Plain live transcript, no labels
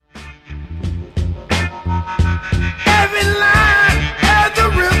in line as the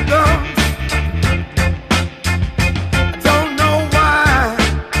rhythm. Don't know why.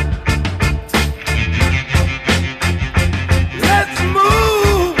 Let's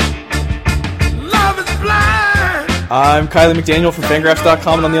move. Love is blind. I'm Kylie McDaniel from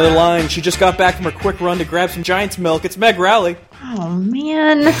Fangraphs.com, and on the other line, she just got back from her quick run to grab some Giants milk. It's Meg Rowley. Oh,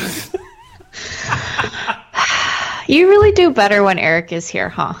 man. You really do better when Eric is here,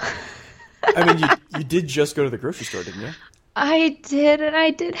 huh? I mean, you did just go to the grocery store, didn't you? I did, and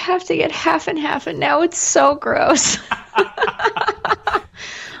I did have to get half and half, and now it's so gross.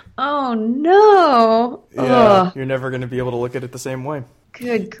 Oh, no. Yeah, Ugh. You're never going to be able to look at it the same way.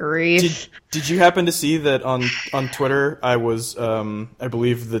 Good grief. Did you happen to see that on Twitter I was, I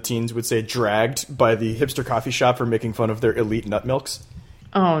believe the teens would say, dragged by the hipster coffee shop for making fun of their elite nut milks?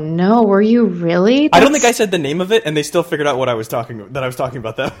 Oh, no. Were you really? I don't think I said the name of it, and they still figured out that I was talking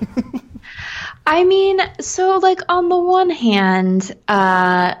about them. I mean, so, like, on the one hand,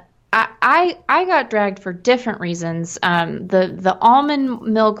 I got dragged for different reasons. The almond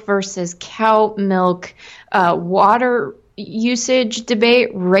milk versus cow milk water usage debate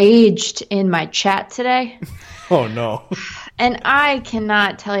raged in my chat today. Oh, no. And I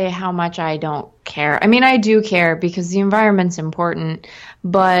cannot tell you how much I don't care. I mean, I do care because the environment's important,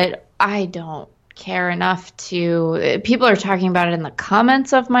 but I don't care enough to. People are talking about it in the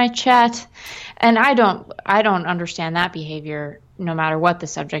comments of my chat, and I don't understand that behavior no matter what the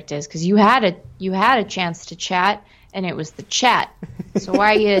subject is, because you had a chance to chat and it was the chat. So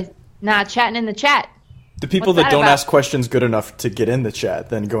why are you not chatting in the chat? The people that don't ask questions good enough to get in the chat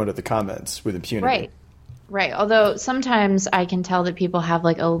then go into the comments with impunity. Right. Although sometimes I can tell that people have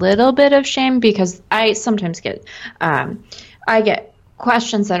like a little bit of shame, because I sometimes get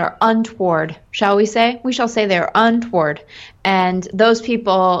questions that are untoward, shall we say? We shall say they're untoward. And those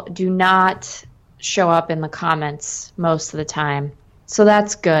people do not show up in the comments most of the time. So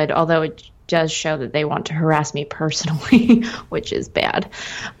that's good, although it does show that they want to harass me personally, which is bad.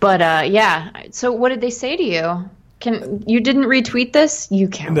 But yeah, so what did they say to you? You didn't retweet this? You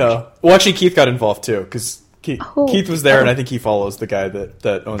can't. No. Well, actually, Keith got involved too, because Keith was there, and I think he follows the guy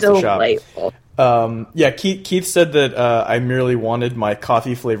that owns the shop. Yeah, Keith said that I merely wanted my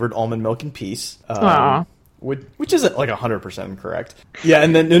coffee-flavored almond milk in peace, which isn't like 100% correct. Yeah,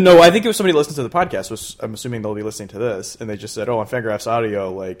 and then, no, I think it was somebody listening to the podcast, which I'm assuming they'll be listening to this, and they just said, on Fangraphs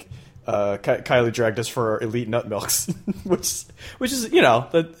Audio, like, Kylie dragged us for our elite nut milks, which is,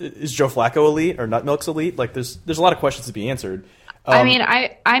 is Joe Flacco elite or nut milks elite? Like, there's a lot of questions to be answered. I mean,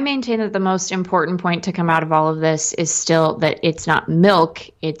 I maintain that the most important point to come out of all of this is still that it's not milk,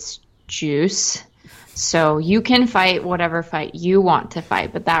 it's juice. So you can fight whatever fight you want to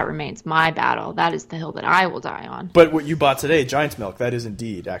fight, but that remains my battle. That is the hill that I will die on. But what you bought today, Giants milk, that is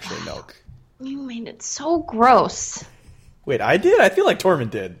indeed actually milk. You made it so gross. Wait, I did? I feel like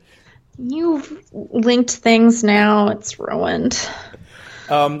Tormund did. You've linked things now. It's ruined.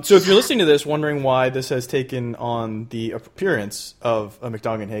 So if you're listening to this, wondering why this has taken on the appearance of a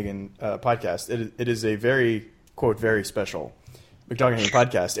McDonagh and Hagen podcast, it is a very, quote, very special McDonagh and Hagen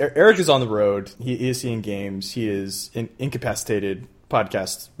podcast. Eric is on the road. He is seeing games. He is incapacitated,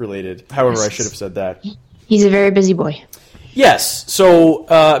 podcast related. However, I should have said that. He's a very busy boy. Yes. So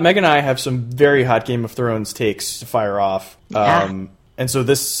Meg and I have some very hot Game of Thrones takes to fire off. Yeah. And so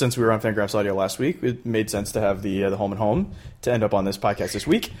since we were on Fangraphs Audio last week, it made sense to have the home and home to end up on this podcast this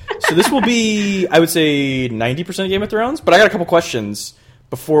week. So this will be, I would say, 90% Game of Thrones. But I got a couple questions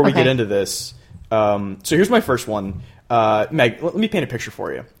before we get into this. So here's my first one. Meg, let me paint a picture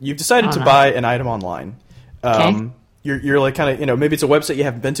for you. You've decided to buy an item online. Okay. You're like kind of, maybe it's a website you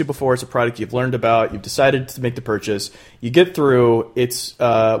haven't been to before. It's a product you've learned about. You've decided to make the purchase. You get through. It's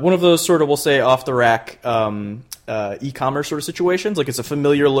one of those sort of, we'll say, off the rack e-commerce sort of situations. Like it's a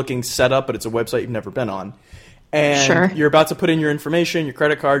familiar looking setup, but it's a website you've never been on. And you're about to put in your information, your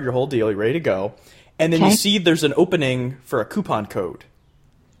credit card, your whole deal. You're ready to go. And then you see there's an opening for a coupon code.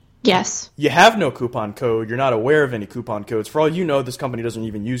 Yes. You have no coupon code. You're not aware of any coupon codes. For all you know, this company doesn't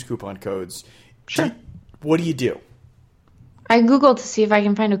even use coupon codes. Sure. What do you do? I Googled to see if I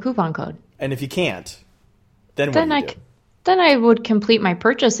can find a coupon code. And if you can't, then what do you do? Then I would complete my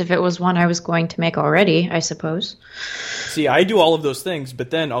purchase if it was one I was going to make already, I suppose. See, I do all of those things,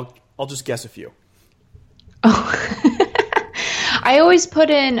 but then I'll just guess a few. Oh. I always put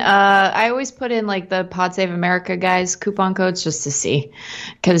in like the Pod Save America guys coupon codes just to see,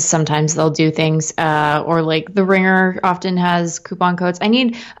 because sometimes they'll do things, or like the Ringer often has coupon codes. I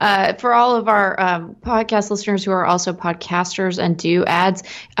need for all of our podcast listeners who are also podcasters and do ads.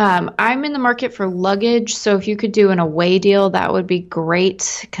 I'm in the market for luggage, so if you could do an away deal, that would be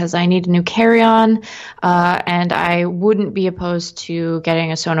great, because I need a new carry-on, and I wouldn't be opposed to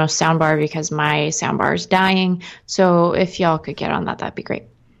getting a Sonos soundbar because my soundbar is dying. So if y'all could get on that, that'd be great.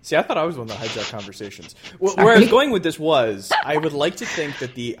 See, I thought I was one of the hijack conversations. Where I was going with this was, I would like to think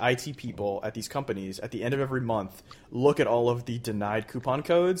that the IT people at these companies, at the end of every month, look at all of the denied coupon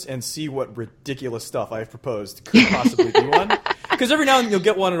codes and see what ridiculous stuff I have proposed could possibly be one. Because every now and then you'll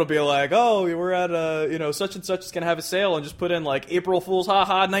get one, it'll be like, oh, we're at such and such is going to have a sale, and just put in like April Fool's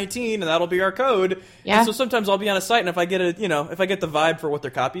haha 19, and that'll be our code. Yeah. And so sometimes I'll be on a site, and if I get if I get the vibe for what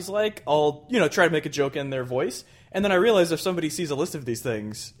their copy's like, I'll try to make a joke in their voice. And then I realize if somebody sees a list of these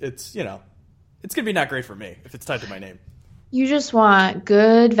things, it's going to be not great for me if it's tied to my name. You just want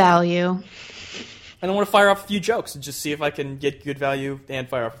good value. And I want to fire off a few jokes and just see if I can get good value and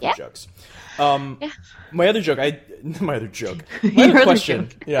fire off a few jokes. My other question.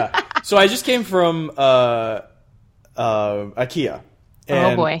 Yeah. So I just came from IKEA. And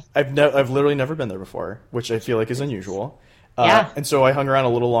oh boy. I've literally never been there before, which I feel like is unusual. And so I hung around a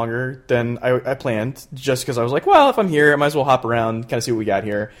little longer than I planned, just because I was like, well, if I'm here, I might as well hop around, kind of see what we got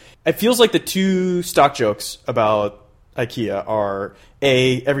here. It feels like the two stock jokes about IKEA are,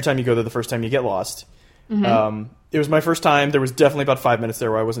 A, every time you go there, the first time you get lost. Mm-hmm. It was my first time. There was definitely about 5 minutes there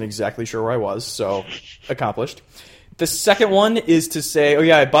where I wasn't exactly sure where I was, so accomplished. The second one is to say, oh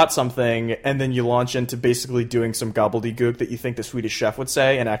yeah, I bought something, and then you launch into basically doing some gobbledygook that you think the Swedish chef would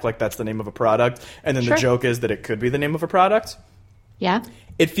say and act like that's the name of a product, and then the joke is that it could be the name of a product. Yeah.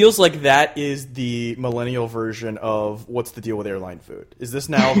 It feels like that is the millennial version of what's the deal with airline food. Is this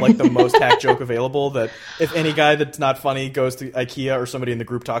now like the most hack joke available, that if any guy that's not funny goes to IKEA or somebody in the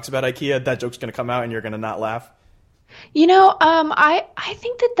group talks about IKEA, that joke's going to come out and you're going to not laugh? I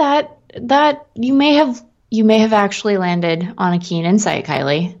think that you may have actually landed on a keen insight,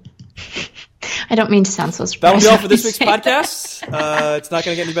 Kylie. I don't mean to sound so surprised. That'll be all for this week's podcast. It's not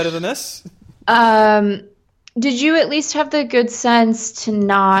going to get any better than this. Did you at least have the good sense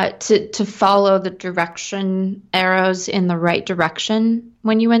to follow the direction arrows in the right direction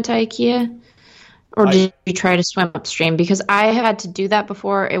when you went to IKEA? Or did you try to swim upstream? Because I have had to do that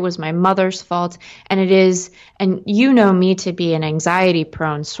before. It was my mother's fault. And you know me to be an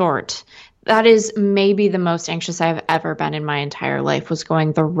anxiety-prone sort. That is maybe the most anxious I've ever been in my entire life, was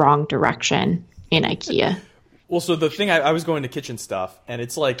going the wrong direction in IKEA. Well, so the thing, I was going to kitchen stuff, and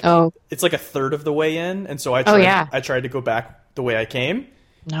it's like it's like a third of the way in, and so I tried to go back the way I came.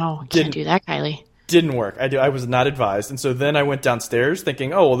 No, can't do that, Kylie. Didn't work. I was not advised, and so then I went downstairs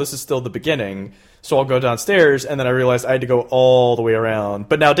thinking, oh, well, this is still the beginning, so I'll go downstairs, and then I realized I had to go all the way around,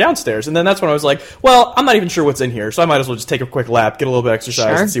 but now downstairs, and then that's when I was like, well, I'm not even sure what's in here, so I might as well just take a quick lap, get a little bit of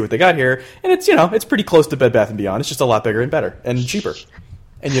exercise, and see what they got here, and it's, it's pretty close to Bed Bath & Beyond. It's just a lot bigger and better, and cheaper,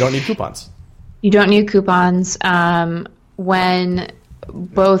 and you don't need coupons. You don't need coupons. When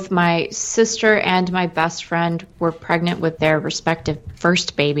both my sister and my best friend were pregnant with their respective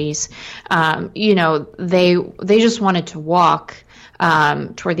first babies, they just wanted to walk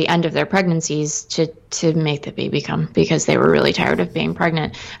toward the end of their pregnancies to make the baby come, because they were really tired of being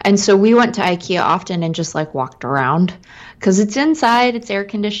pregnant. And so we went to IKEA often and just like walked around, because it's inside, it's air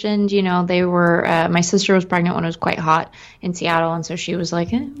conditioned. They were my sister was pregnant when it was quite hot in Seattle, and so she was like,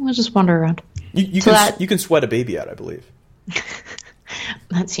 we'll just wander around. You can sweat a baby out, I believe.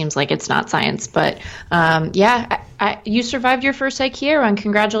 That seems like it's not science, but you survived your first IKEA run.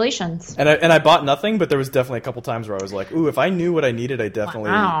 Congratulations. And I bought nothing, but there was definitely a couple times where I was like, ooh, if I knew what I needed, I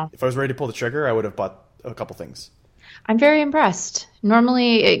definitely, if I was ready to pull the trigger, I would have bought a couple things. I'm very impressed.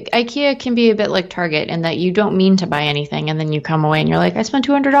 Normally, IKEA can be a bit like Target in that you don't mean to buy anything, and then you come away and you're like, I spent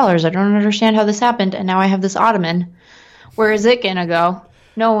 $200. I don't understand how this happened, and now I have this ottoman. Where is it going to go?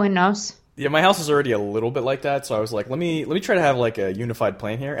 No one knows. Yeah, my house is already a little bit like that, so I was like, let me try to have like a unified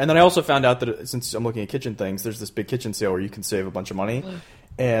plan here. And then I also found out that since I'm looking at kitchen things, there's this big kitchen sale where you can save a bunch of money.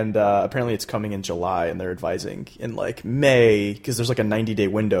 And apparently it's coming in July, and they're advising in like May, because there's like a 90-day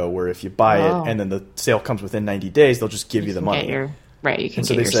window where if you buy it and then the sale comes within 90 days, they'll just give you the money. You can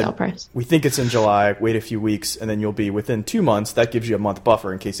get your sale price. We think it's in July, wait a few weeks, and then you'll be within 2 months. That gives you a month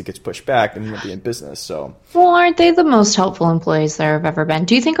buffer in case it gets pushed back, and you won't be in business. So, well, aren't they the most helpful employees there have ever been?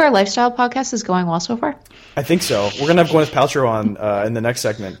 Do you think our lifestyle podcast is going well so far? I think so. We're going to have Gwyneth Paltrow on in the next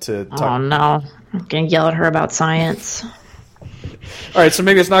segment to talk. Oh, no. I'm going to yell at her about science. All right, so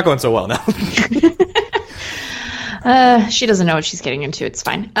maybe it's not going so well now. She doesn't know what she's getting into. It's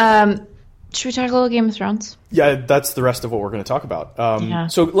fine. Should we talk a little Game of Thrones? Yeah, that's the rest of what we're going to talk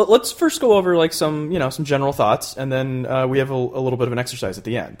about. So let's first go over like some general thoughts, and then we have a little bit of an exercise at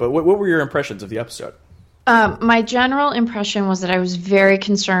the end. But what were your impressions of the episode? My general impression was that I was very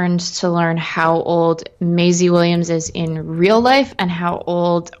concerned to learn how old Maisie Williams is in real life and how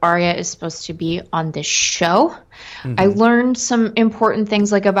old Arya is supposed to be on this show. Mm-hmm. I learned some important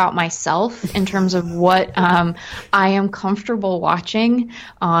things like about myself in terms of what I am comfortable watching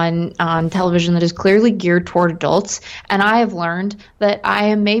on television that is clearly geared toward adults. And I have learned that I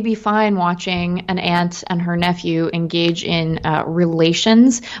am maybe fine watching an aunt and her nephew engage in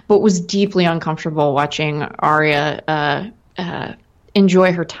relations, but was deeply uncomfortable watching Arya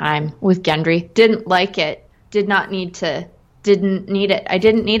enjoy her time with Gendry. Didn't like it. Didn't need it. I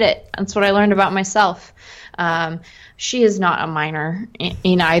didn't need it. That's what I learned about myself. She is not a minor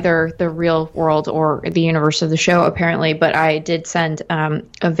in either the real world or the universe of the show, apparently. But I did send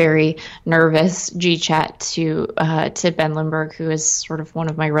a very nervous G-chat to Ben Lindbergh, who is sort of one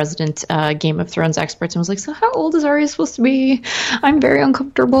of my resident Game of Thrones experts, and was like, "So how old is Arya supposed to be? I'm very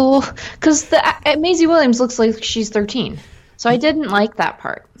uncomfortable because Maisie Williams looks like she's 13." So I didn't like that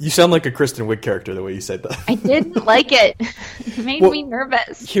part. You sound like a Kristen Wiig character the way you said that. I didn't like it. It made me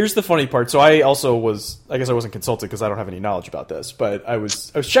nervous. Here's the funny part. So I also I guess I wasn't consulted because I don't have any knowledge about this, but I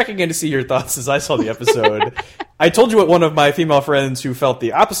was checking in to see your thoughts as I saw the episode. I told you what one of my female friends who felt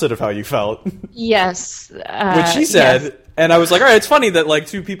the opposite of how you felt. Yes. Which she said. Yes. And I was like, all right, it's funny that like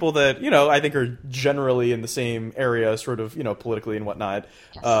two people that, I think are generally in the same area, sort of, politically and whatnot,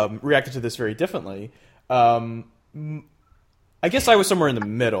 yes. Reacted to this very differently. I guess I was somewhere in the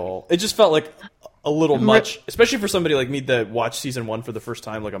middle. It just felt like a little much, especially for somebody like me that watched season 1 for the first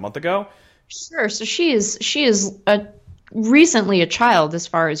time like a month ago. Sure. So she is recently a child as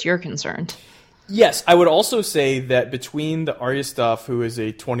far as you're concerned. Yes. I would also say that between the Arya stuff, who is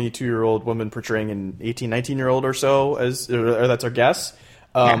a 22-year-old woman portraying an 18, 19-year-old or so, or that's our guess,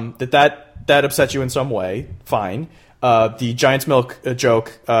 that upsets you in some way, fine. The Giant's Milk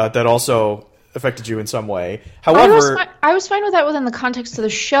joke that also affected you in some way. However, I was fine with that within the context of the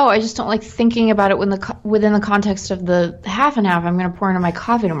show. I just don't like thinking about it within the context of the half and half I'm going to pour into my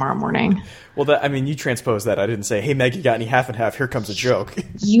coffee tomorrow morning. Well, you transposed that. I didn't say, "Hey, Meg, you got any half and half? Here comes a joke."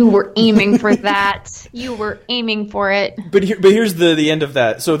 You were aiming for that. You were aiming for it. But here's the end of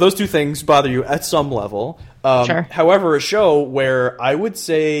that. So those two things bother you at some level. Sure. However, a show where I would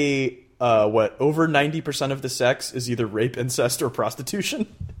say over 90% of the sex is either rape, incest, or prostitution.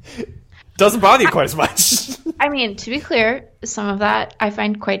 Doesn't bother you quite as much. To be clear, some of that I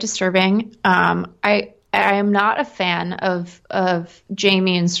find quite disturbing. I am not a fan of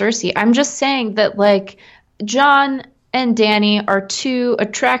Jaime and Cersei. I'm just saying that like Jon and Dany are two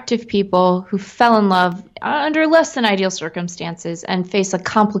attractive people who fell in love under less than ideal circumstances and face a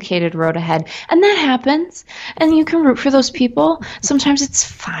complicated road ahead. And that happens. And you can root for those people. Sometimes it's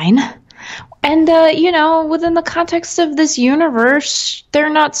fine. And, within the context of this universe, they're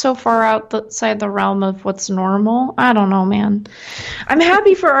not so far outside the realm of what's normal. I don't know, man. I'm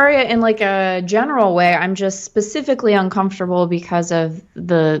happy for Arya in, like, a general way. I'm just specifically uncomfortable because of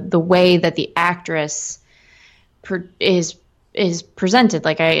the way that the actress is presented.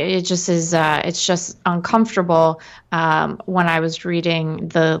 Like, it's just uncomfortable. When I was reading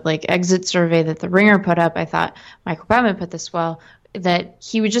the, like, exit survey that The Ringer put up, I thought Michael Batman put this well, that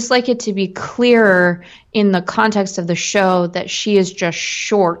he would just like it to be clearer in the context of the show that she is just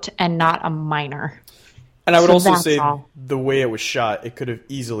short and not a minor. And I would also say the way it was shot, it could have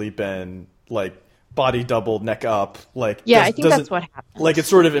easily been like body doubled, neck up. Like, I think that's what happened. Like it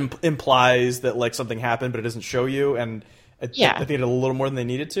sort of implies that like something happened, but it doesn't show you. And I think it did a little more than they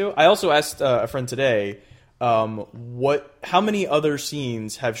needed to. I also asked a friend today, how many other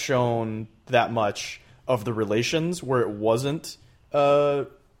scenes have shown that much of the relations where it wasn't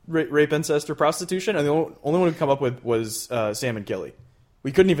rape, incest, or prostitution, and the only one we come up with was Sam and Gilly.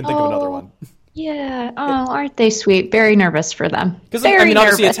 We couldn't even think of another one. Yeah. Oh, aren't they sweet? Very nervous for them. Because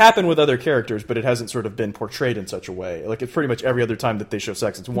obviously it's happened with other characters, but it hasn't sort of been portrayed in such a way. Like it's pretty much every other time that they show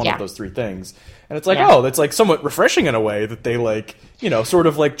sex, it's one of those three things, and it's like, that's like somewhat refreshing in a way that they like, sort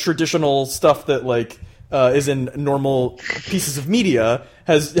of like traditional stuff that like is in normal pieces of media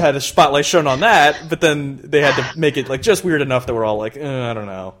has had a spotlight shown on that, but then they had to make it like just weird enough that we're all like, I don't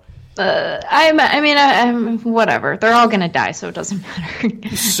know. I'm whatever. They're all gonna die, so it doesn't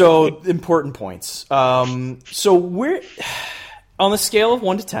matter. So important points. So we're on the scale of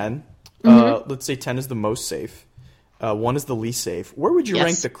 1 to 10. Let's say 10 is the most safe. 1 is the least safe. Where would you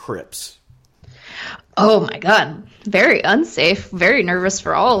rank the Crips? Oh my god, very unsafe. Very nervous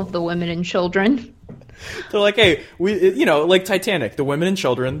for all of the women and children. They're like, hey, like Titanic, the women and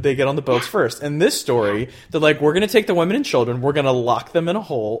children, they get on the boats first. And this story, they're like, we're going to take the women and children, we're going to lock them in a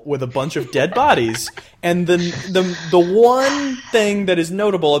hole with a bunch of dead bodies. And the one thing that is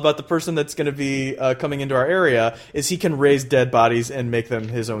notable about the person that's going to be coming into our area is he can raise dead bodies and make them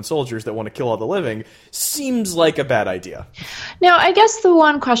his own soldiers that want to kill all the living. Seems like a bad idea. Now, I guess the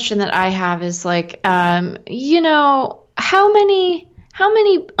one question that I have is like, how many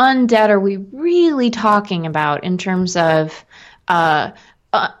undead are we really talking about in terms of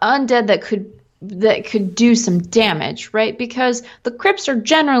undead that could do some damage, right? Because the crypts are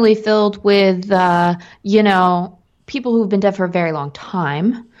generally filled with people who've been dead for a very long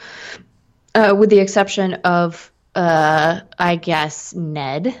time, with the exception of I guess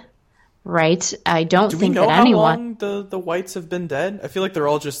Ned, right? I don't think that anyone. Do we know how long the whites have been dead? I feel like they're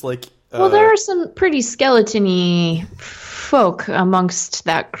all just like. Well, there are some pretty skeleton-y folk amongst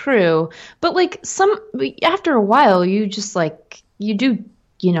that crew, but like after a while, you just like you do,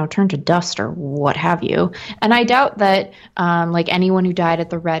 turn to dust or what have you. And I doubt that like anyone who died at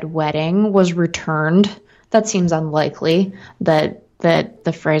the Red Wedding was returned. That seems unlikely. That the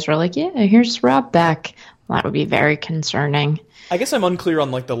Freys were like, yeah, here's Robb back. Well, that would be very concerning. I guess I'm unclear on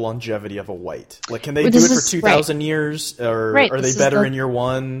like the longevity of a white. Like, can they do it for 2,000 years, or are they better in year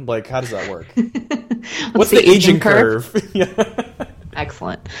one? Like, how does that work? What's the aging curve?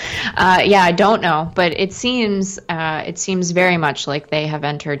 Excellent. I don't know, but it seems very much like they have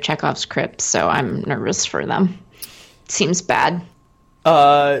entered Chekhov's crypt. So I'm nervous for them. It seems bad.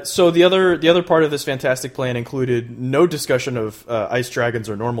 So the other part of this fantastic plan included no discussion of ice dragons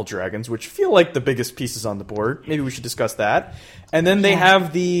or normal dragons, which feel like the biggest pieces on the board. Maybe we should discuss that. And then they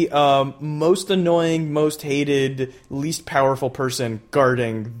have the most annoying, most hated, least powerful person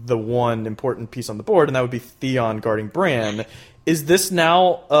guarding the one important piece on the board, and that would be Theon guarding Bran. Is this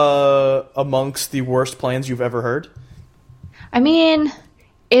now amongst the worst plans you've ever heard? I mean,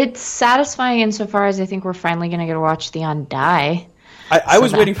 it's satisfying insofar as I think we're finally going to get to watch Theon die. I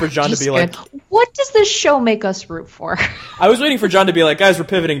was waiting for John to be like, what does this show make us root for? I was waiting for John to be like, guys, we're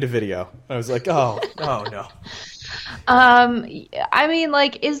pivoting to video. I was like, oh no. I mean,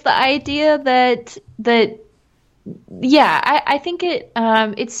 like, is the idea that I think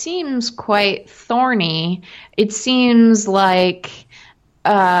it seems quite thorny. It seems like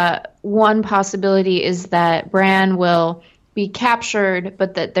one possibility is that Bran will be captured,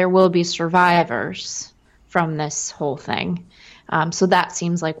 but that there will be survivors from this whole thing. So that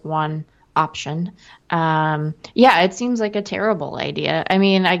seems like one option. It seems like a terrible idea. I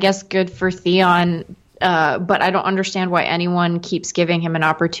mean, I guess good for Theon, but I don't understand why anyone keeps giving him an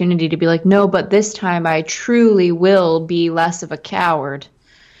opportunity to be like, no, but this time I truly will be less of a coward.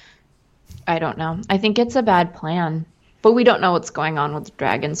 I don't know. I think it's a bad plan. But we don't know what's going on with the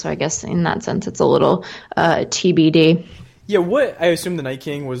dragon, so I guess in that sense it's a little TBD. Yeah, I assume the Night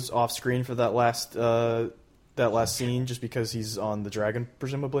King was off screen for that last scene just because he's on the dragon,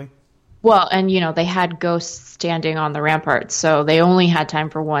 presumably? Well, and, they had ghosts standing on the ramparts, so they only had time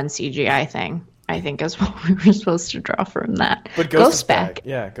for one CGI thing, I think is what we were supposed to draw from that. But Ghost is back.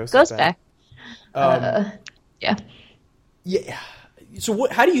 Yeah, Ghost is back. Yeah. Yeah. So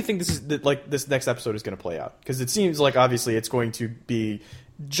how do you think this next episode is going to play out? Because it seems like, obviously, it's going to be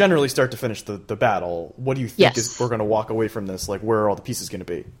generally start to finish the battle. What do you think we're going to walk away from this? Like, where are all the pieces going to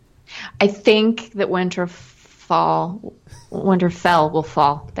be? I think that Winterfell will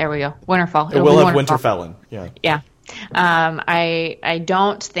fall. There we go. Winterfell. It will have Winterfell. Yeah. Yeah. I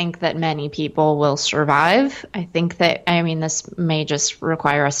don't think that many people will survive. I think that, this may just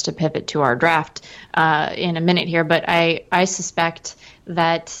require us to pivot to our draft in a minute here, but I suspect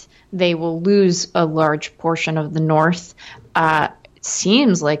that they will lose a large portion of the North. It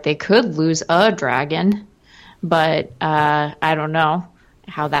seems like they could lose a dragon, but I don't know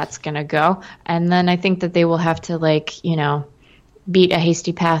how that's going to go. And then I think that they will have to beat a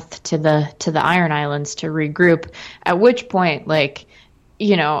hasty path to the Iron Islands to regroup, at which point,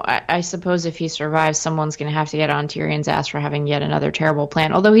 I suppose if he survives, someone's going to have to get on Tyrion's ass for having yet another terrible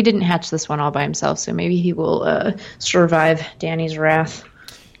plan, although he didn't hatch this one all by himself, so maybe he will survive Dany's wrath.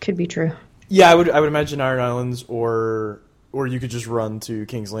 Could be true. Yeah, I would imagine Iron Islands, or you could just run to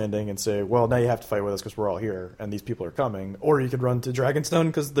King's Landing and say, well, now you have to fight with us because we're all here and these people are coming. Or you could run to Dragonstone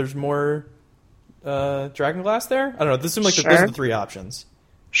because there's more dragonglass there. I don't know. This seems like those are the three options.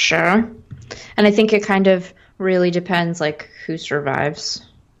 Sure. And I think it kind of really depends, who survives.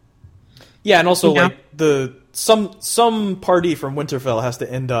 Yeah, and also, some party from Winterfell has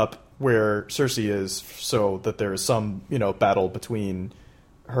to end up where Cersei is so that there is some, battle between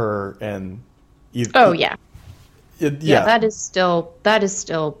her and... Yeah, that is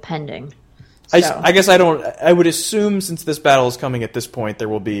still pending. I guess I would assume since this battle is coming at this point, there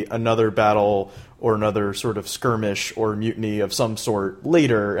will be another battle or another sort of skirmish or mutiny of some sort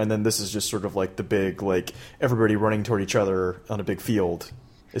later, and then this is just sort of like the big, like, everybody running toward each other on a big field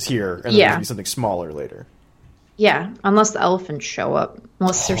is here, and then there'll be something smaller later. Yeah, unless the elephants show up.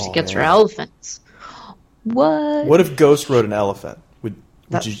 Unless Cersei gets her elephants. What? What if Ghost rode an elephant?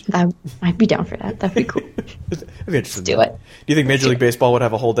 I'd be down for that. That'd be cool. I'd be interested. Let's do it. Do you think Major League Baseball would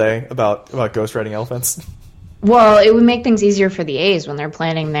have a whole day about Ghost riding elephants? Well, it would make things easier for the A's when they're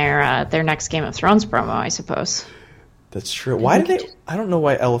planning their next Game of Thrones promo, I suppose. That's true. Why do they? I don't know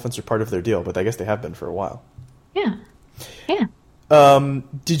why elephants are part of their deal, but I guess they have been for a while. Yeah. Yeah.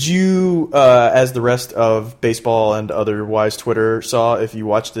 Did you, as the rest of baseball and otherwise Twitter saw, if you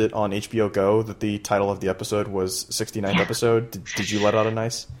watched it on HBO Go, that the title of the episode was 69th episode? Did you let out a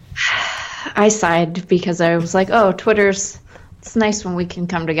nice? I sighed because I was like, oh, it's nice when we can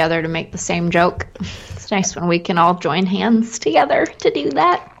come together to make the same joke. It's nice when we can all join hands together to do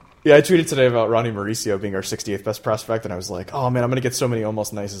that. Yeah, I tweeted today about Ronnie Mauricio being our 68th best prospect, and I was like, oh man, I'm going to get so many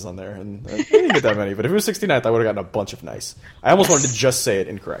almost nices on there. And I didn't get that many, but if it was 69th, I would have gotten a bunch of nice. I almost wanted to just say it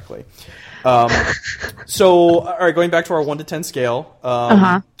incorrectly. So, all right, going back to our 1 to 10 scale,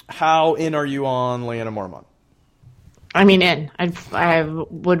 how in are you on Lyanna Mormont? I mean, I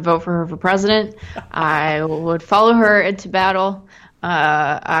would vote for her for president. I would follow her into battle.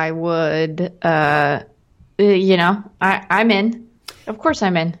 I would, I'm in. Of course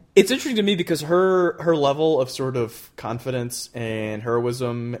I'm in. It's interesting to me because her level of sort of confidence and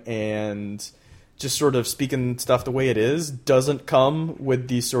heroism and just sort of speaking stuff the way it is doesn't come with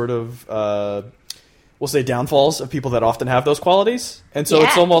these sort of, we'll say, downfalls of people that often have those qualities. And so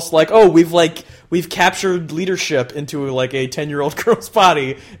it's almost like, oh, we've captured leadership into like a 10-year-old girl's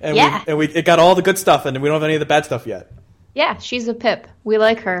body, and it got all the good stuff, and we don't have any of the bad stuff yet. Yeah, she's a pip. We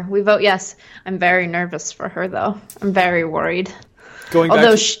like her. We vote yes. I'm very nervous for her, though. I'm very worried.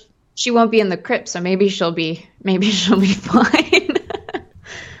 Although she won't be in the crypt, so maybe she'll be fine.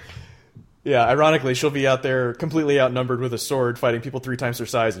 Yeah, ironically, she'll be out there completely outnumbered with a sword, fighting people 3 times her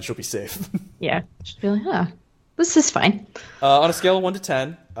size, and she'll be safe. Yeah, she'll be like, this is fine. On a scale of 1 to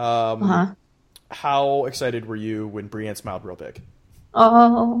 10, how excited were you when Brienne smiled real big?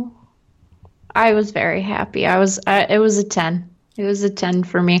 Oh, I was very happy. It was a 10. It was a 10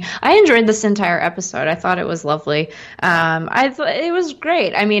 for me. I enjoyed this entire episode. I thought it was lovely. I thought it was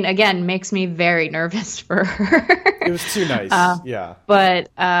great. I mean, again, makes me very nervous for her. It was too nice. Yeah. But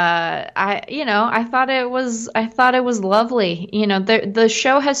I thought it was lovely. You know, the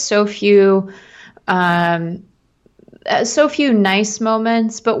show has so few nice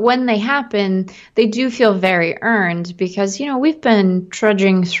moments, but when they happen, they do feel very earned because, you know, we've been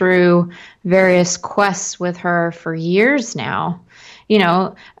trudging through various quests with her for years now. You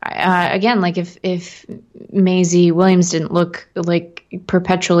know, again, like if Maisie Williams didn't look like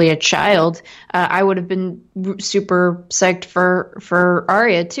perpetually a child, I would have been super psyched for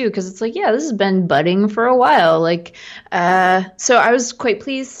Arya too, because it's like, yeah, this has been budding for a while. Like, so I was quite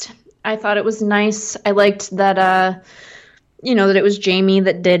pleased. I thought it was nice. I liked that, that it was Jaime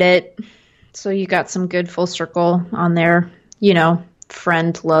that did it. So you got some good full circle on their,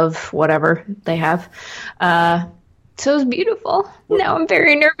 friend, love, whatever they have. So it was beautiful. Now I'm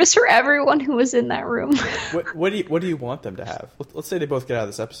very nervous for everyone who was in that room. What do you want them to have? Let's say they both get out of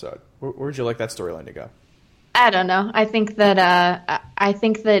this episode. Where would you like that storyline to go? I don't know. I think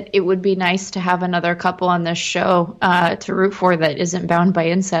that it would be nice to have another couple on this show to root for that isn't bound by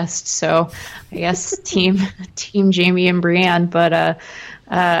incest. So I guess team Jaime and Brienne. But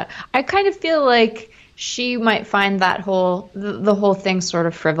I kind of feel like she might find that the whole thing sort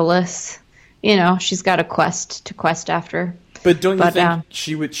of frivolous. She's got a quest to quest after. But don't you think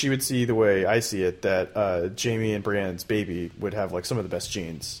she would see the way I see it, that Jaime and Brienne's baby would have like some of the best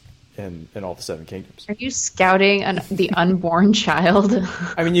genes in all the Seven Kingdoms? Are you scouting the unborn child?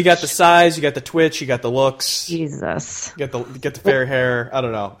 I mean, you got the size, you got the twitch, you got the looks. Jesus. You get the fair hair. I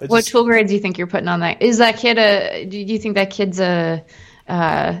don't know. What tool grade do you think you're putting on that? Is that kid do you think that kid's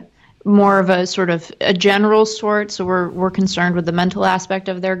more of a sort of a general sort, so we're concerned with the mental aspect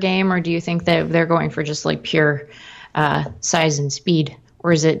of their game, or do you think that they're going for just like pure size and speed,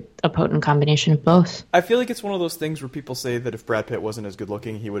 or is it a potent combination of both? I feel like it's one of those things where people say that if Brad Pitt wasn't as good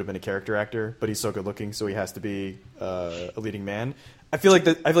looking, he would have been a character actor, but he's so good looking, so he has to be a leading man. I feel like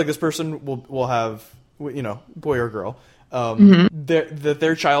this person will have, boy or girl,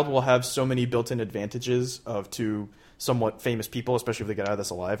 their child will have so many built-in advantages of two somewhat famous people, especially if they get out of this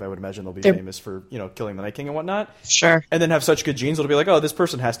alive. I would imagine they'll be famous for, killing the Night King and whatnot. Sure. And then have such good genes, it'll be like, oh, this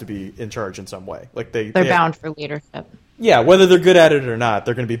person has to be in charge in some way. Like they're bound for leadership. Yeah, whether they're good at it or not,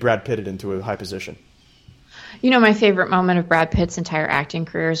 they're going to be Brad Pitted into a high position. My favorite moment of Brad Pitt's entire acting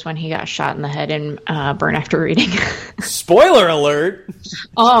career is when he got shot in the head in Burn After Reading. Spoiler alert!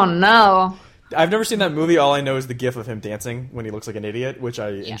 Oh, no. I've never seen that movie. All I know is the gif of him dancing when he looks like an idiot, which I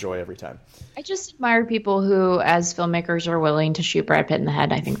enjoy every time. I just admire people who, as filmmakers, are willing to shoot Brad Pitt in the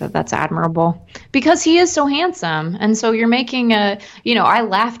head. I think that's admirable. Because he is so handsome. And so you're making I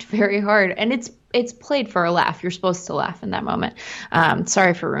laughed very hard. And it's played for a laugh. You're supposed to laugh in that moment.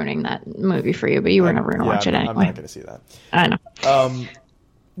 Sorry for ruining that movie for you, but you were never going to watch it anyway. I'm not going to see that. I know.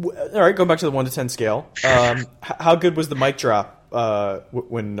 All right, going back to the 1 to 10 scale. How good was the mic drop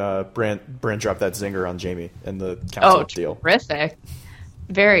when Bran dropped that zinger on Jaime and the council deal? Terrific.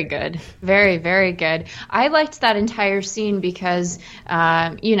 Very good. Very, very good. I liked that entire scene because,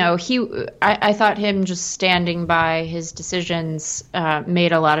 I thought him just standing by his decisions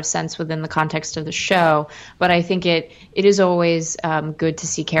made a lot of sense within the context of the show. But I think it is always good to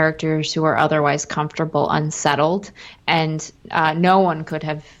see characters who are otherwise comfortable unsettled, and no one could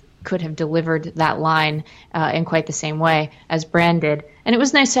have delivered that line in quite the same way as Bran did. And it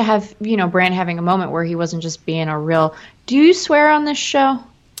was nice to have, Bran having a moment where he wasn't just being a real... Do you swear on this show?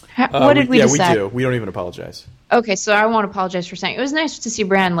 What did we decide? Yeah, we do. We don't even apologize. Okay, so I won't apologize for saying. It was nice to see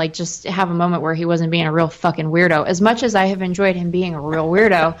Bran, just have a moment where he wasn't being a real fucking weirdo. As much as I have enjoyed him being a real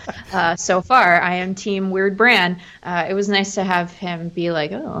weirdo so far, I am team Weird Bran. It was nice to have him be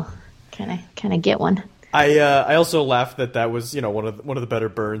like, oh, can I get one? I also laughed that was one of the better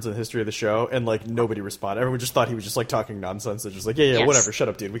burns in the history of the show, and nobody responded. Everyone just thought he was just talking nonsense. They're just like, yeah, whatever, shut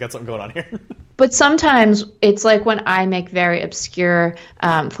up, dude. We got something going on here. But sometimes it's like when I make very obscure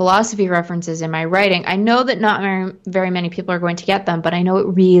philosophy references in my writing. I know that not very many people are going to get them, but I know it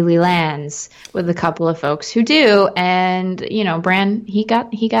really lands with a couple of folks who do. And Bran, he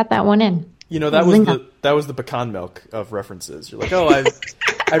got that one in. That was the pecan milk of references. You're like, oh,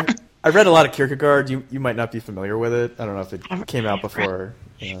 I read a lot of Kierkegaard. You might not be familiar with it. I don't know if it came out before.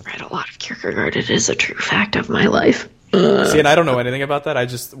 I've read a lot of Kierkegaard. It is a true fact of my life. See, and I don't know anything about that. I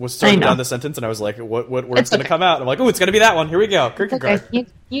just was starting down the sentence, and I was like, what word's going to come out? And I'm like, oh, it's going to be that one. Here we go. Kierkegaard. Okay.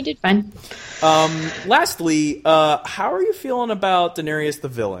 You did fine. Lastly, how are you feeling about Daenerys the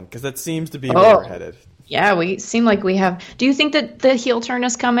villain? Because that seems to be where we're headed. Yeah, we seem like we have... Do you think that the heel turn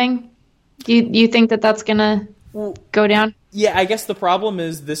is coming? Do you think that that's going to go down? Yeah, I guess the problem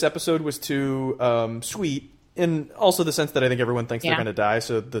is this episode was too sweet, in also the sense that I think everyone thinks they're going to die,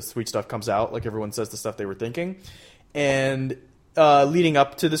 so the sweet stuff comes out, like everyone says the stuff they were thinking. And leading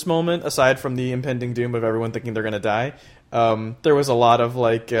up to this moment, aside from the impending doom of everyone thinking they're going to die, there was a lot of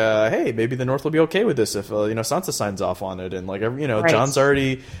hey, maybe the North will be okay with this if Sansa signs off on it, and right. Jon's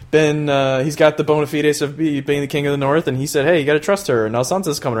already been he's got the bona fides of being the king of the North, and he said, hey, you got to trust her, and now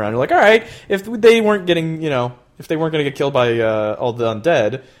Sansa's coming around. You're like, all right, if they weren't getting if they weren't going to get killed by all the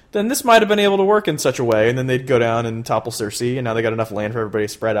undead, then this might have been able to work in such a way, and then they'd go down and topple Cersei, and now they got enough land for everybody to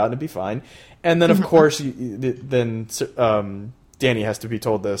spread out, and it'd be fine. And then, of course, Dany has to be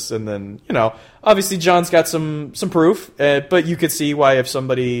told this, and then, obviously Jon's got some proof, but you could see why if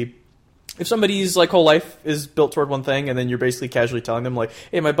somebody's whole life is built toward one thing, and then you're basically casually telling them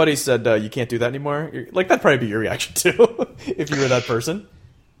hey, my buddy said you can't do that anymore, that'd probably be your reaction too, if you were that person.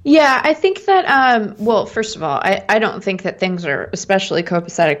 Yeah, I think that, first of all, I don't think that things are especially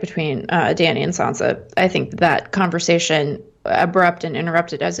copacetic between Dany and Sansa. I think that conversation, abrupt and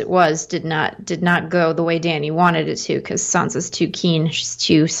interrupted as it was, did not go the way Dany wanted it to, because Sansa's too keen, she's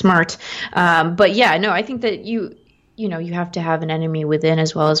too smart. But yeah, no, I think that you have to have an enemy within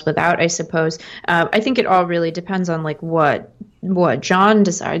as well as without, I suppose. I think it all really depends on what Jon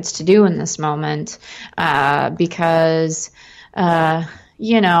decides to do in this moment, because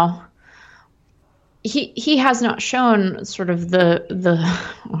he has not shown sort of I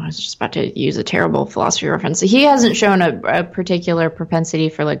was just about to use a terrible philosophy reference. He hasn't shown a particular propensity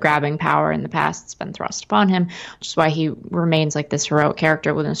for grabbing power in the past. It's been thrust upon him, which is why he remains this heroic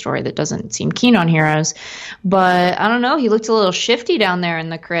character within a story that doesn't seem keen on heroes. But I don't know, he looked a little shifty down there in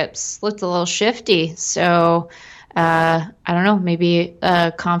the crypts. Looked a little shifty. So I don't know, maybe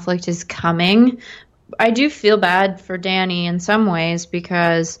conflict is coming. I do feel bad for Dany in some ways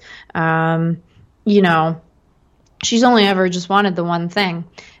because, she's only ever just wanted the one thing.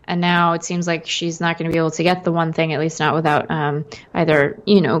 And now it seems like she's not going to be able to get the one thing, at least not without either,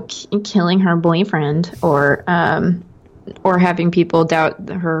 killing her boyfriend or, or having people doubt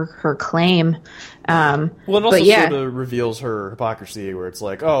her claim. Well, it also sort of reveals her hypocrisy, where it's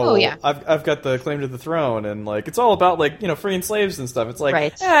like, yeah. I've got the claim to the throne, and like it's all about like freeing slaves and stuff. It's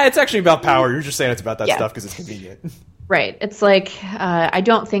like, it's actually about power. You're just saying it's about that stuff because it's convenient. Right. It's like I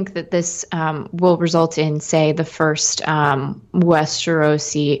don't think that this will result in, say, the first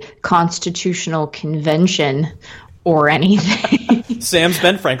Westerosi constitutional convention or anything. Sam's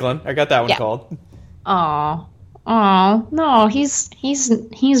Ben Franklin. I got that one called. Oh no,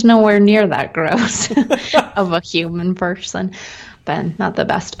 he's nowhere near that gross of a human person. Ben, not the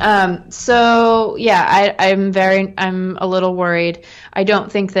best. So yeah, I'm a little worried. I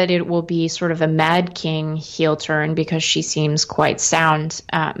don't think that it will be sort of a Mad King heel turn because she seems quite sound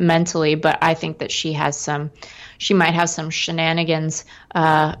mentally, but I think that she might have some shenanigans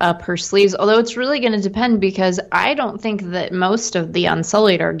up her sleeves. Although it's really going to depend because I don't think that most of the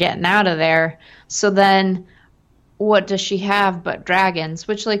Unsullied are getting out of there. So then, what does she have but dragons?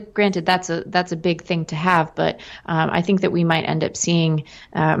 Which, like, granted, that's a big thing to have, but I think that we might end up seeing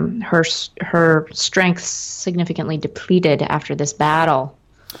her strength significantly depleted after this battle.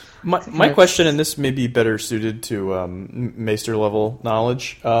 My question, and this may be better suited to Maester level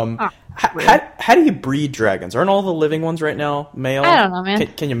knowledge. How do you breed dragons? Aren't all the living ones right now male? I don't know, man.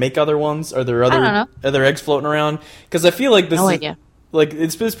 Can you make other ones? Are there other eggs floating around? Because I feel like this no idea. Like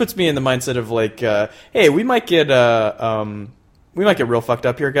this puts me in the mindset of like, hey, we might get real fucked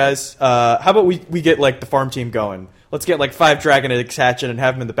up here, guys. How about we get like the farm team going? Let's get like 5 dragon eggs hatching and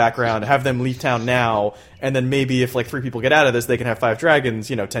have them in the background. Have them leave town now, and then maybe if like 3 people get out of this, they can have 5 dragons.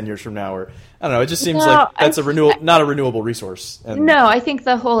 10 years from now, or I don't know. It just seems like that's not a renewable resource. No, I think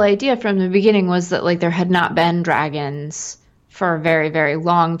the whole idea from the beginning was that like there had not been dragons for a very, very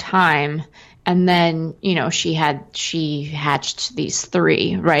long time. And then, she hatched these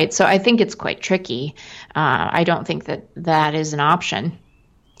 3, right? So I think it's quite tricky. I don't think that is an option,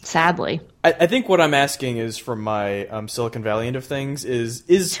 sadly. I think what I'm asking is from my Silicon Valley end of things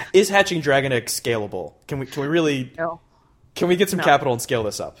is hatching dragon eggs scalable? Can we really? No. Can we get some capital and scale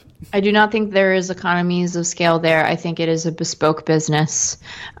this up? I do not think there is economies of scale there. I think it is a bespoke business.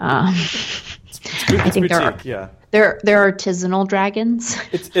 I think They're artisanal dragons.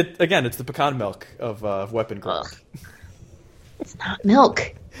 It's the pecan milk of weapon growth. It's not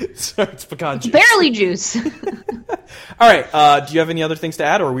milk. So it's pecan juice. Barley juice. All right. Do you have any other things to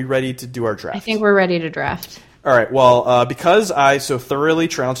add, or are we ready to do our draft? I think we're ready to draft. All right. Well, because I so thoroughly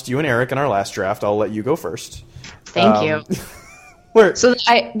trounced you and Eric in our last draft, I'll let you go first. Thank you. So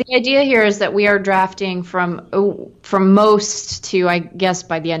the idea here is that we are drafting from most to, I guess,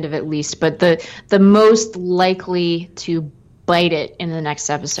 by the end of it least, but the most likely to bite it in the next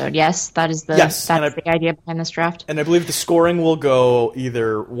episode. Yes, that's the idea behind this draft. And I believe the scoring will go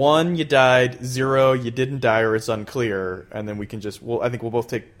either 1, you died, 0, you didn't die, or it's unclear, and then we can just I think we'll both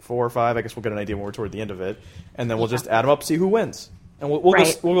take 4 or 5. I guess we'll get an idea when we're toward the end of it, and then we'll just add them up, see who wins, and we'll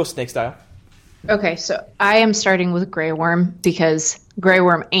go snake style. Okay, so I am starting with Grey Worm because Grey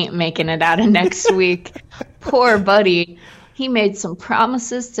Worm ain't making it out of next week. Poor buddy. He made some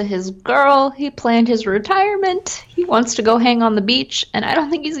promises to his girl. He planned his retirement. He wants to go hang on the beach, and I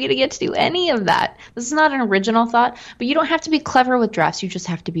don't think he's going to get to do any of that. This is not an original thought, but you don't have to be clever with drafts. You just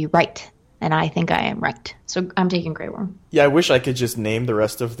have to be right, and I think I am right. So I'm taking Grey Worm. Yeah, I wish I could just name the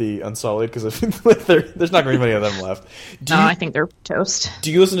rest of the Unsullied because there's not going to be many of them left. I think they're toast.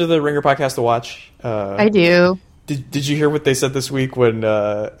 Do you listen to the Ringer podcast to watch? I do. Did you hear what they said this week when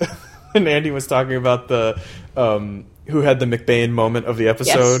Andy was talking about the who had the McBain moment of the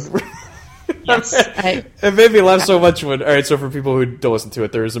episode? Yes. It made me laugh so much when. All right, so for people who don't listen to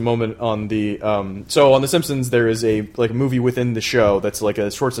it, there is a moment on the so on The Simpsons there is a movie within the show that's like a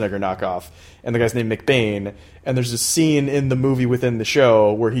Schwarzenegger knockoff, and the guy's named McBain, and there's a scene in the movie within the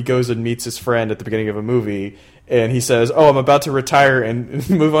show where he goes and meets his friend at the beginning of a movie, and he says, "Oh, I'm about to retire and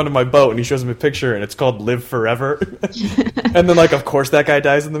move onto my boat," and he shows him a picture, and it's called "Live Forever," and then of course that guy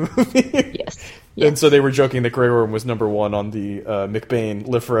dies in the movie. Yes. And so they were joking that Grey Worm was number 1 on the McBain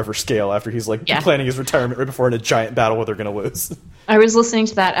Live Forever scale after he's planning his retirement right before in a giant battle where they're going to lose. I was listening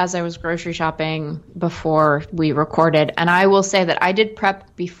to that as I was grocery shopping before we recorded, and I will say that I did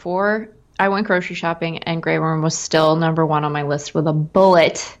prep before I went grocery shopping, and Grey Worm was still number 1 on my list with a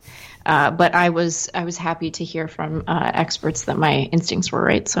bullet. But I was happy to hear from experts that my instincts were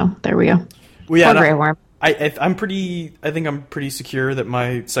right. So there we go. Well, yeah, Grey Worm. I think I'm pretty secure that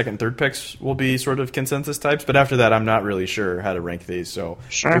my second and third picks will be sort of consensus types, but after that, I'm not really sure how to rank these. So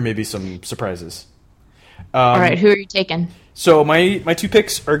there may be some surprises. All right, who are you taking? So my 2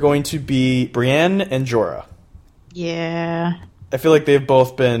 picks are going to be Brienne and Jorah. Yeah. I feel like they've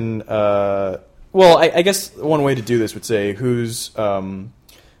both been Well, I guess one way to do this would say whose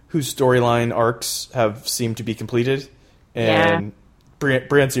storyline arcs have seemed to be completed, and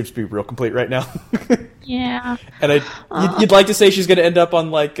Brienne seems to be real complete right now. Yeah. And you'd like to say she's going to end up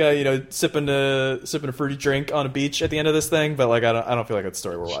on like sipping a fruity drink on a beach at the end of this thing, but like I don't feel like that's the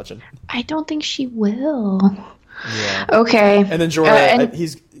story we're watching. I don't think she will. Yeah. Okay. And then Jorah,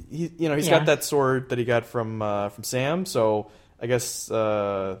 he's got that sword that he got from Sam, so I guess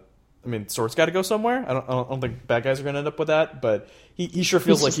sword's got to go somewhere. I don't think bad guys are going to end up with that, but he sure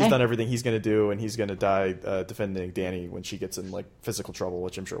feels like he's done everything he's going to do, and he's going to die defending Dany when she gets in like physical trouble,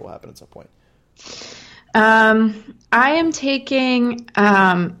 which I'm sure will happen at some point. I am taking.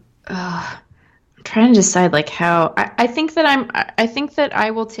 I'm trying to decide like how. I think that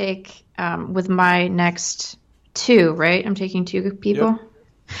I will take with my next two. Right, I'm taking two people. Yep.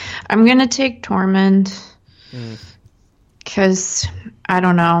 I'm gonna take Tormund because I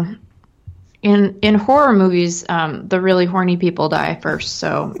don't know. In horror movies, the really horny people die first,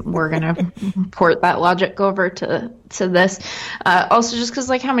 so we're gonna port that logic over to this. Also, just because,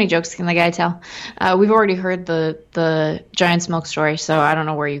 like, how many jokes can the guy tell? We've already heard the Giant's Milk story, so I don't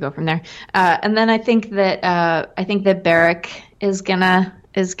know where you go from there. And then I think that Beric is gonna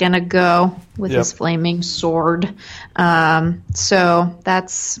go with his flaming sword. So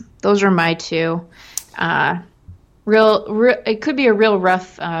those are my two. It could be a real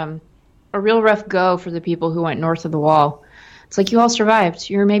rough go for the people who went north of the wall. It's like you all survived.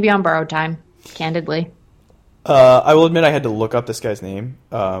 You're maybe on borrowed time, candidly. I will admit I had to look up this guy's name.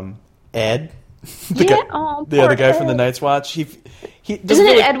 Ed. The guy from the Night's Watch. He isn't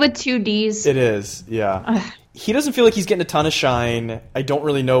it Ed with two D's? It is, yeah. He doesn't feel like he's getting a ton of shine. I don't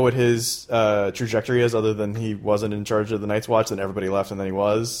really know what his trajectory is, other than he wasn't in charge of the Night's Watch, then everybody left, and then he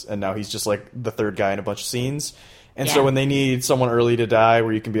was, and now he's just like the third guy in a bunch of scenes. And so when they need someone early to die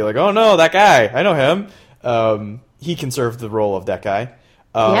where you can be like, oh no, that guy, I know him, he can serve the role of that guy.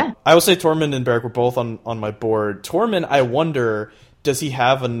 I will say Tormund and Beric were both on my board. Tormund, I wonder, does he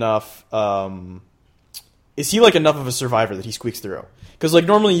have enough, is he like enough of a survivor that he squeaks through? Because like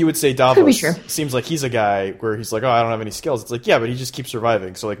normally you would say Davos seems like he's a guy where he's like, oh, I don't have any skills. It's like, yeah, but he just keeps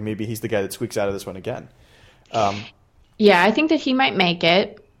surviving. So like maybe he's the guy that squeaks out of this one again. Yeah, I think that he might make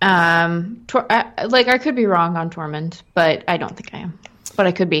it. I could be wrong on Tormund, but I don't think I am. But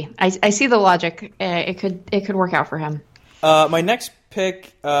I could be. I see the logic. It could work out for him. My next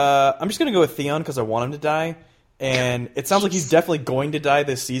pick, I'm just gonna go with Theon because I want him to die, and it sounds like he's definitely going to die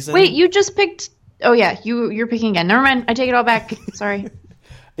this season. Wait, you just picked? Oh yeah, you're picking again. Never mind. I take it all back. Sorry.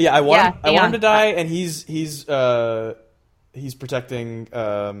 Yeah, I want him to die, and he's protecting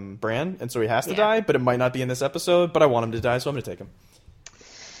Bran, and so he has to die. But it might not be in this episode. But I want him to die, so I'm gonna take him.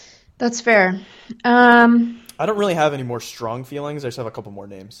 That's fair. I don't really have any more strong feelings. I just have a couple more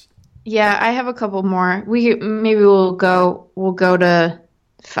names. Yeah, I have a couple more. We'll go to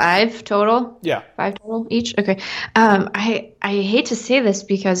 5 total. Yeah, 5 total each. Okay. I hate to say this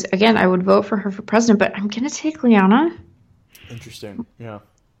because again, I would vote for her for president, but I'm gonna take Lyanna. Interesting. Yeah.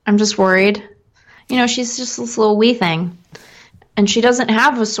 I'm just worried. She's just this little wee thing, and she doesn't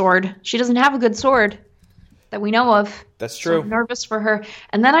have a sword. She doesn't have a good sword that we know of. That's true. So I'm nervous for her.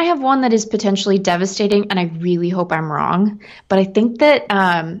 And then I have one that is potentially devastating, and I really hope I'm wrong. But I think that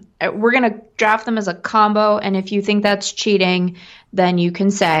we're going to draft them as a combo, and if you think that's cheating, then you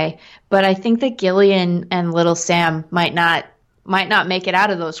can say. But I think that Gillian and Little Sam might not make it out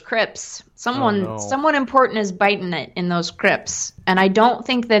of those crypts. Someone important is biting it in those crypts, and I don't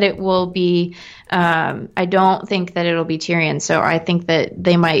think that it will be. I don't think that it'll be Tyrion. So I think that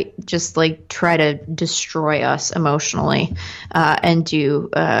they might just like try to destroy us emotionally, and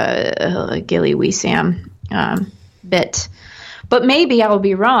do Gilly Wee Sam bit. But maybe I will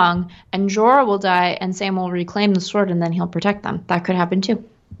be wrong, and Jorah will die, and Sam will reclaim the sword, and then he'll protect them. That could happen too.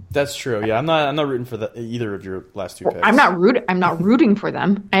 That's true. Yeah, I'm not rooting for either of your last two picks. I'm not rooting for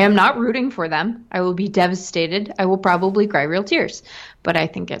them. I am not rooting for them. I will be devastated. I will probably cry real tears, but I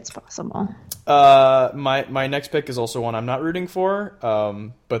think it's possible. My next pick is also one I'm not rooting for.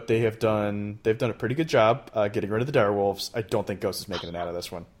 But they've done a pretty good job getting rid of the direwolves. I don't think Ghost is making it out of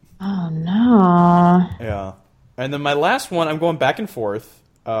this one. Oh no. Yeah. And then my last one, I'm going back and forth.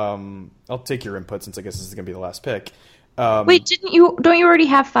 I'll take your input since I guess this is going to be the last pick. Wait, don't you already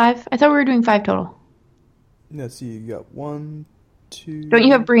have 5? I thought we were doing 5 total. Let's see, you got 1, 2... Don't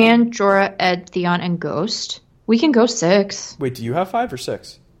you have Brienne, Jorah, Ed, Theon, and Ghost? We can go 6. Wait, do you have 5 or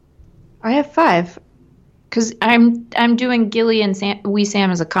 6? I have 5. Because I'm doing Gilly and Wee Sam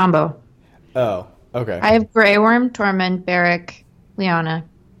as a combo. Oh, okay. I have Grey Worm, Tormund, Beric, Lyanna,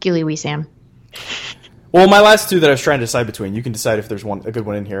 Gilly, Wee Sam. Well, my last two that I was trying to decide between, you can decide if there's a good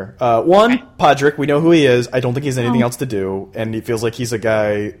one in here. One, okay. Podrick, we know who he is. I don't think he has anything else to do, and he feels like he's a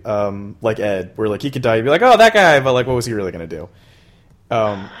guy like Ed, where like he could die, you'd be like, oh, that guy, but like, what was he really going to do?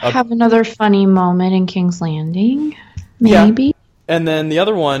 Have another funny moment in King's Landing, maybe. Yeah. And then the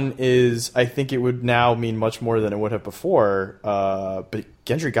other one is, I think it would now mean much more than it would have before. But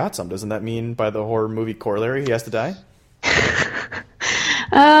Gendry got some. Doesn't that mean by the horror movie corollary he has to die?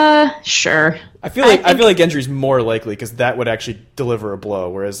 Sure. I feel like Gendry's more likely because that would actually deliver a blow,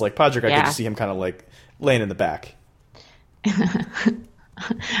 whereas like Podrick, I could just see him kind of like laying in the back.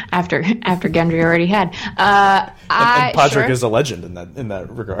 after Gendry already had. And Podrick is a legend in that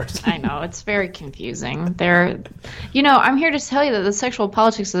regard. I know, it's very confusing. I'm here to tell you that the sexual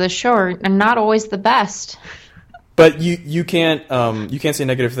politics of this show are not always the best. But you can't say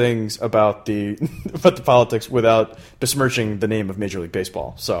negative things about the politics without besmirching the name of Major League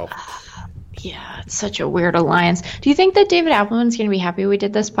Baseball. So yeah, it's such a weird alliance. Do you think that David Appelman's going to be happy we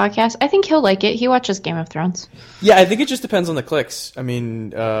did this podcast? I think he'll like it. He watches Game of Thrones. Yeah, I think it just depends on the clicks. I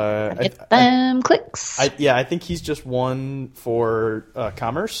mean, clicks. I think he's just one for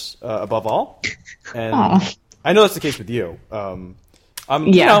commerce above all, and I know that's the case with you.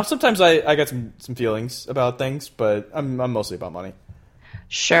 Sometimes I got some feelings about things, but I'm mostly about money.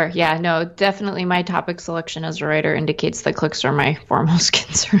 Sure. Yeah. No. Definitely, my topic selection as a writer indicates that clicks are my foremost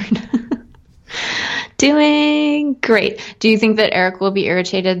concern. Doing great. Do you think that Eric will be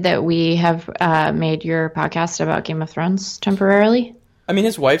irritated that we have made your podcast about Game of Thrones temporarily? I mean,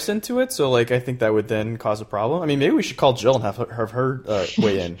 his wife's into it, so like I think that would then cause a problem. I mean, maybe we should call Jill and have her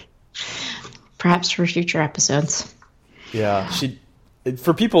weigh in. Perhaps for future episodes. Yeah,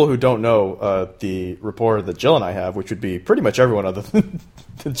 for people who don't know the rapport that Jill and I have, which would be pretty much everyone other than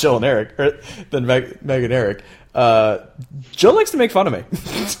Jill and Eric, or than Meg and Eric, Jill likes to make fun of me.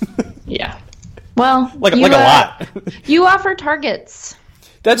 Yeah. Well, like a lot. You offer targets.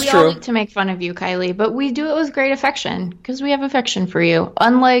 That's true. We all like to make fun of you, Kylie, but we do it with great affection because we have affection for you.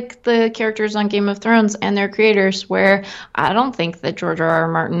 Unlike the characters on Game of Thrones and their creators, where I don't think that George R.R.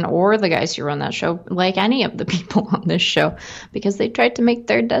 Martin or the guys who run that show like any of the people on this show because they tried to make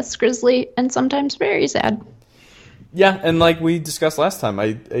their deaths grisly and sometimes very sad. Yeah, and like we discussed last time,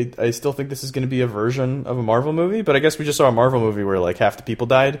 I still think this is going to be a version of a Marvel movie, but I guess we just saw a Marvel movie where like half the people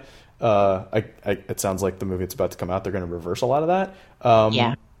died. It sounds like the movie that's about to come out, they're going to reverse a lot of that.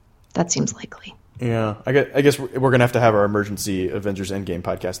 Yeah, that seems likely. Yeah, I guess we're going to have our emergency Avengers Endgame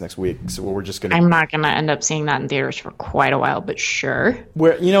podcast next week. So we're just going to. I'm not going to end up seeing that in theaters for quite a while, but sure.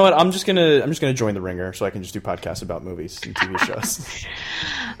 You know what? I'm just gonna join the Ringer so I can just do podcasts about movies and TV shows.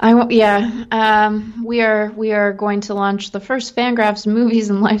 We are going to launch the first Fangraphs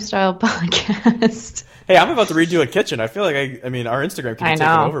Movies and Lifestyle podcast. Hey, I'm about to redo a kitchen. I feel like our Instagram can be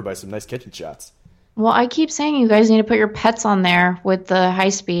taken over by some nice kitchen shots. Well, I keep saying you guys need to put your pets on there with the high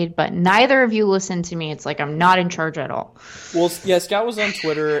speed, but neither of you listen to me. It's like I'm not in charge at all. Well, yeah, Scout was on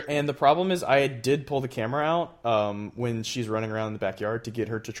Twitter, and the problem is I did pull the camera out when she's running around in the backyard to get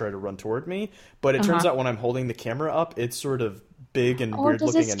her to try to run toward me. But it turns out when I'm holding the camera up, it's sort of big and weird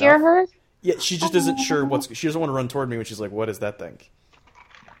looking enough. Does it scare her? Yeah, she just isn't sure she doesn't want to run toward me when she's like, what is that thing?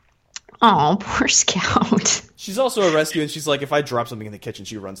 Oh, poor Scout. She's also a rescue, and she's like, if I drop something in the kitchen,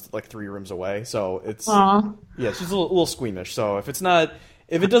 she runs like 3 rooms away. So it's yeah, she's a little squeamish. So if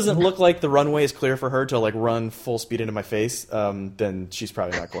it doesn't look like the runway is clear for her to like run full speed into my face, then she's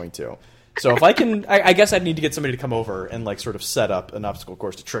probably not going to. So if I can, I guess I'd need to get somebody to come over and like sort of set up an obstacle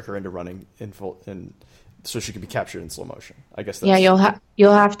course to trick her into running in full, so she can be captured in slow motion. I guess. That's... Yeah,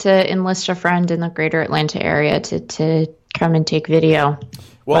 you'll have to enlist a friend in the greater Atlanta area to come and take video.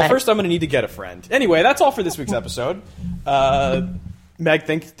 Well, first I'm going to need to get a friend. Anyway, that's all for this week's episode. Meg,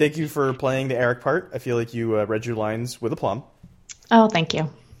 thank you for playing the Eric part. I feel like you read your lines with aplomb. Oh, thank you.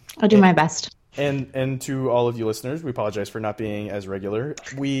 I'll do my best. And to all of you listeners, we apologize for not being as regular.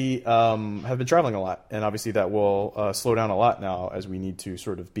 We have been traveling a lot, and obviously that will slow down a lot now as we need to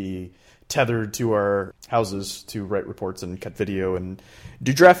sort of be tethered to our houses to write reports and cut video and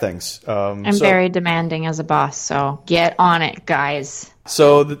do draft things. I'm very demanding as a boss, so get on it, guys.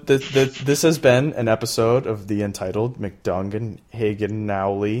 So this has been an episode of the entitled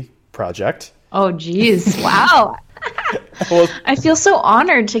McDongan-Hagen-Nowley Project. Oh, geez. Wow. Well, I feel so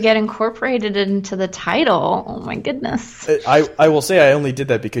honored to get incorporated into the title. Oh, my goodness. I will say I only did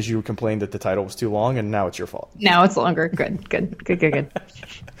that because you complained that the title was too long, and now it's your fault. Now it's longer. Good.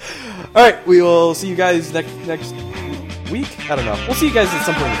 All right. We will see you guys next week. I don't know. We'll see you guys at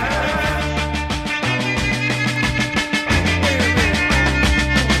some point.